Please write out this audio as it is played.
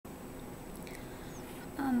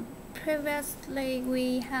Previously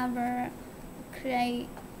we have create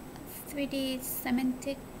 3D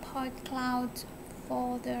semantic point cloud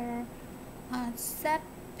for the SEP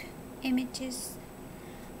images,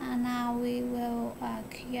 and now we will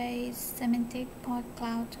create semantic point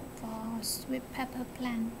cloud for sweet pepper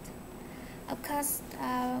plant. Of course,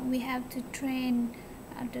 we have to train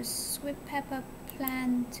the sweet pepper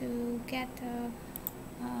plant to get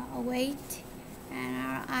a weight,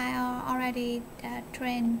 and I already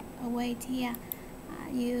trained a weight here.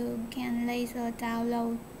 You can later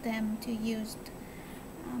download them to use.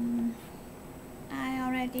 I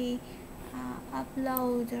already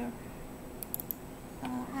upload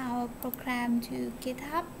our program to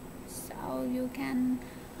GitHub, so you can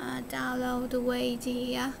download the weight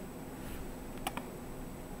here.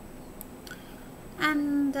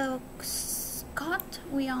 And the code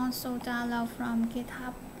we also download from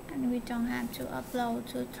GitHub, and we don't have to upload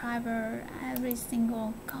to driver every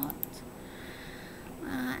single code.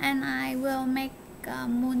 And I will make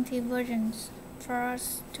multi versions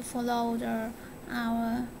first to follow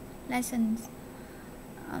our lessons.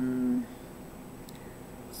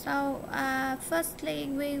 Firstly,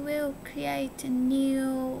 we will create a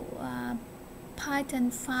new Python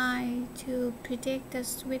file to predict the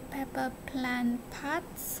sweet pepper plant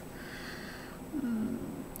paths.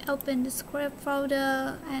 Open the script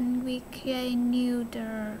folder and we create new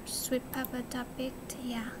the sweet pepper topic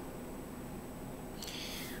here.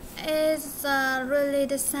 It's really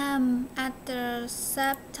the same as the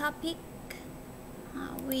subtopic.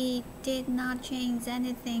 We did not change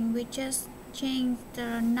anything, we just changed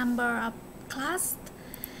the number of class.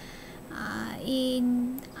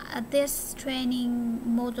 In this training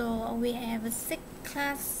model we have 6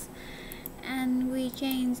 class, and we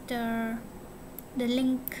changed the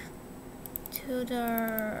link to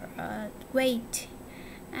the weight.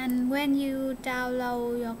 And when you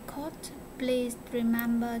download your code, please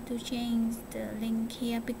remember to change the link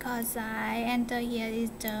here, because I enter here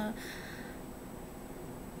is the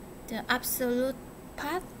absolute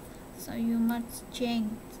path, so you must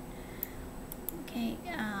change. Okay,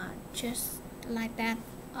 just like that.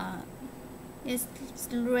 It's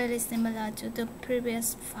really similar to the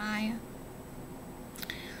previous file.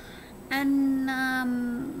 And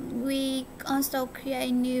we also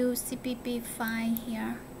create new CPP file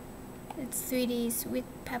here. It's 3D sweet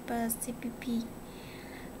pepper CPP.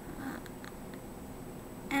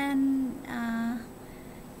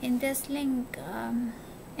 In this link,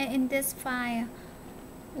 in this file,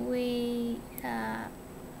 we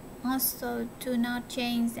also do not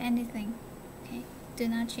change anything. Okay, do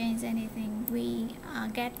not change anything. We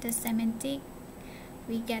get the semantic,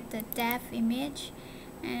 we get the depth image,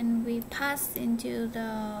 and we pass into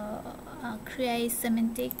the create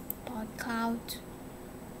semantic point cloud.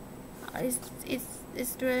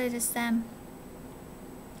 It's really the same.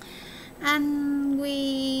 And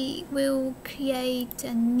we will create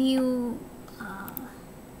a new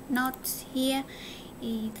node here.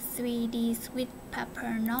 Is 3D sweet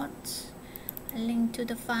pepper node. A link to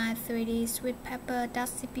the file 3D sweet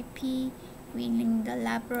pepper.cpp. We link the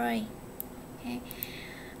library. Okay,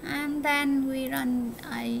 and then we run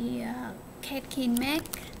a cat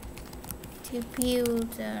make to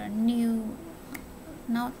build a new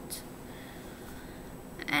node.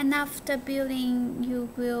 And after building, you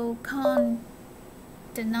will count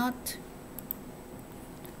the node.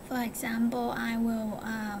 For example, I will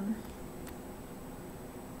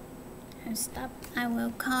I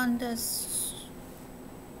will count the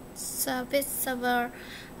service server,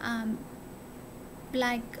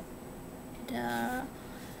 like the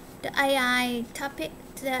AI topic,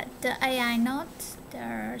 the AI node,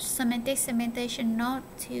 the semantic segmentation node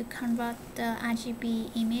to convert the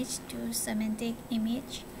RGB image to semantic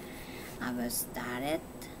image. I will start it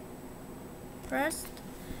first,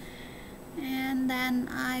 and then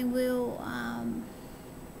I will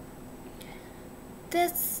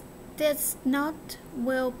this node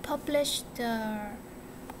will publish the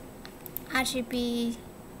RGB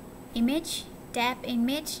image, depth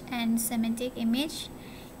image, and semantic image.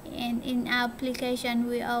 And in our application,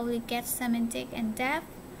 we only get semantic and depth.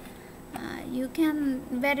 You can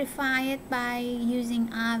verify it by using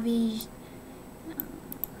RV.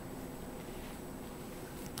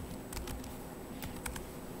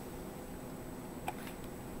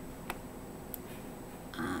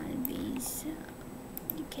 RVs.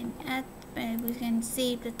 You can add. We can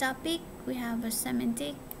see the topic. We have a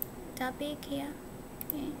semantic topic here.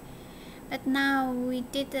 Okay. But now we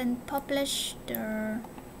didn't publish the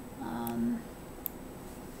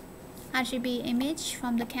RGB image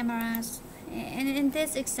from the cameras. And in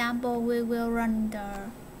this example, we will run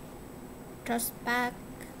the trustback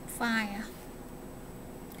file.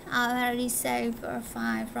 I already saved a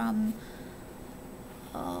file from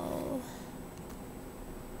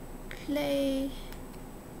play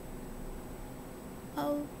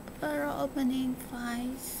opening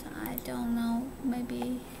files. I don't know,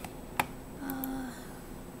 maybe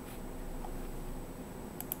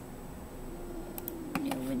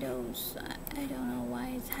new Windows. I don't know why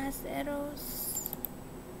it has errors.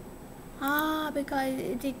 Because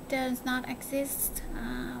it does not exist.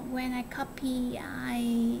 When I copy,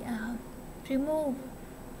 I remove.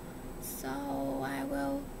 So I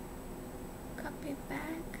will copy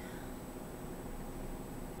back.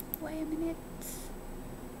 Wait a minute.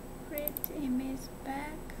 Read image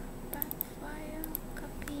back file,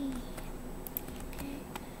 copy. Okay,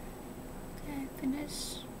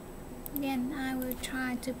 finish. Again, I will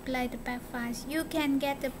try to play the back files. You can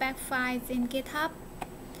get the back files in GitHub.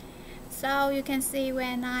 So you can see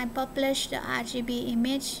when I publish the RGB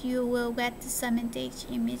image, you will get the semantic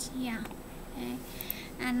image here. Okay.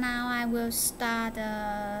 And now I will start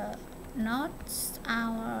the notes,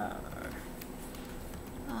 our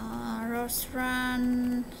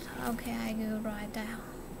restaurant. Okay, I will write down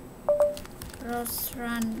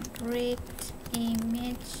restaurant read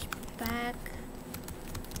image back,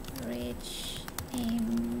 reach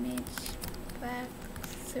image back,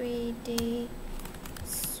 3D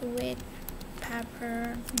sweet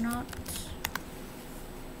pepper not.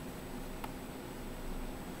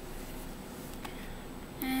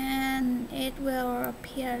 And it will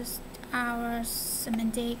appear our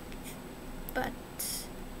semantic, but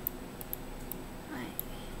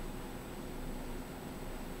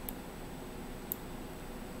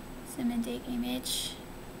semantic image.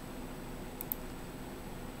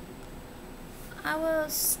 I will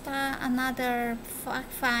start another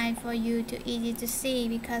file for you to easy to see,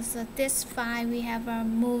 because this file we have a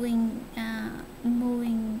moving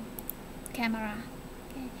camera.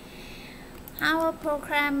 Okay. Our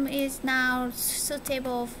program is now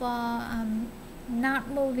suitable for not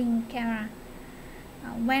moving camera.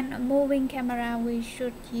 When moving camera, we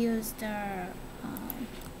should use the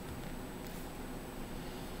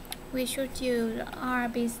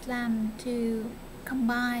RB Slam to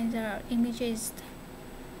combine the images.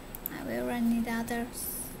 I will run the others.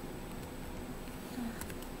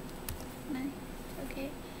 Okay.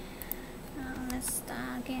 Now let's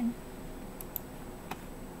start again.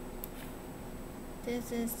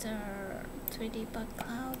 This is the 3D bug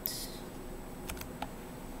cloud.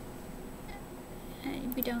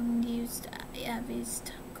 We don't use the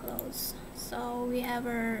close. So we have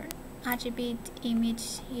a RGB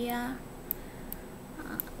image here.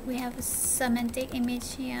 We have a semantic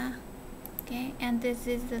image here. Okay, and this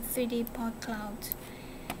is the 3D point cloud.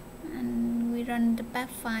 And we run the back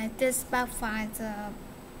file. This back file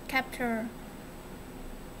capture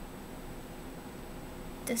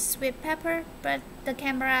the sweet pepper, but the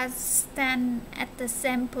camera stand at the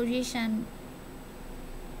same position.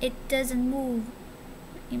 It doesn't move.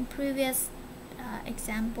 In previous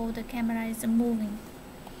example, the camera is moving.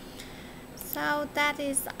 So that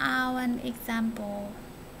is our example.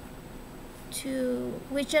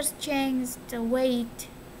 We just change the weight,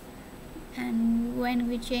 and when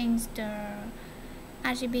we change the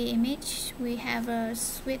RGB image, we have a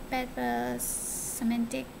sweet pepper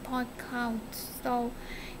semantic point cloud. So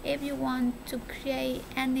if you want to create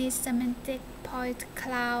any semantic point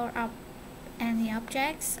cloud of any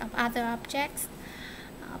objects, of other objects,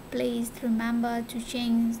 please remember to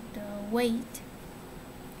change the weight.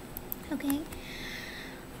 Okay,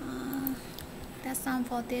 that's all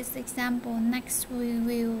for this example. Next we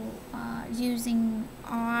will using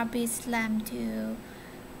RB Slam to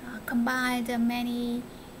combine the many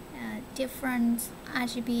different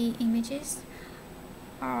RGB images,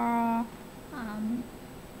 or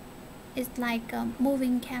it's like a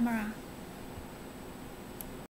moving camera.